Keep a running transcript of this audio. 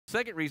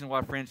Second reason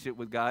why friendship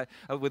with God,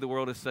 with the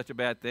world is such a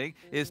bad thing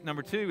is,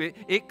 number two,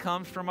 it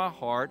comes from a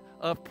heart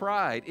of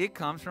pride. It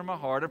comes from a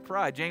heart of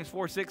pride. James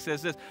 4:6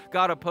 says this,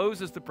 God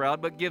opposes the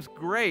proud but gives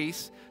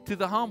grace to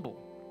the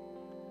humble.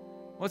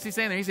 What's he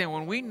saying there? He's saying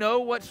when we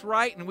know what's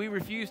right and we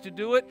refuse to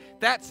do it,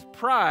 that's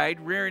pride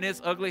rearing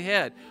its ugly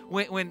head.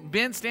 When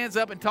Ben stands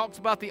up and talks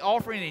about the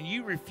offering and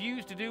you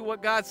refuse to do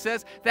what God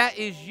says, that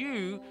is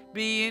you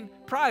being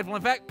prideful.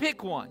 In fact,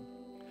 pick one.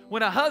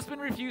 When a husband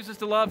refuses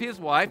to love his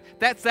wife,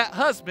 that's that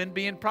husband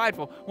being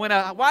prideful. When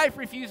a wife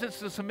refuses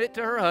to submit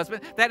to her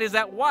husband, that is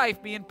that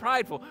wife being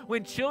prideful.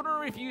 When children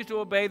refuse to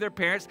obey their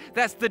parents,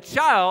 that's the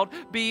child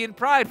being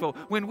prideful.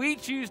 When we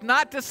choose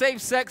not to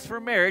save sex for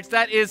marriage,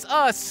 that is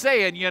us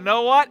saying, you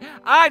know what?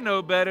 I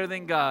know better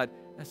than God.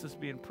 That's us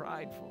being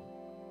prideful.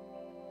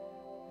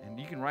 And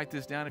you can write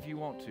this down if you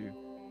want to.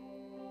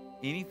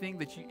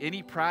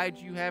 Any pride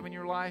you have in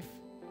your life,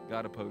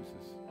 God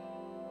opposes.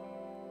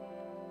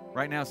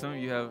 Right now, some of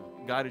you have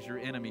God as your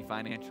enemy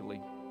financially.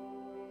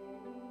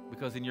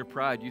 Because in your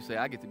pride, you say,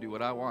 I get to do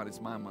what I want. It's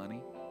my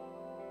money.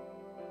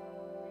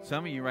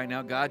 Some of you right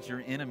now, God's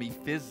your enemy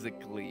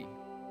physically.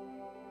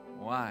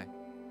 Why?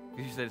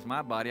 Because you said, it's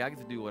my body. I get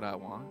to do what I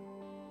want.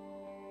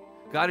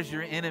 God is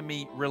your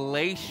enemy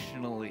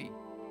relationally.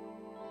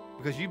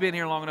 Because you've been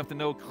here long enough to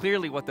know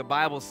clearly what the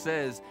Bible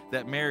says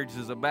that marriage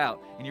is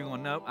about. And you're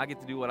going, nope, I get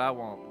to do what I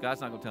want.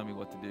 God's not going to tell me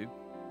what to do.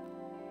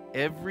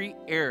 Every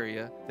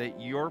area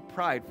that you're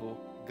prideful,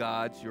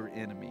 God's your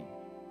enemy.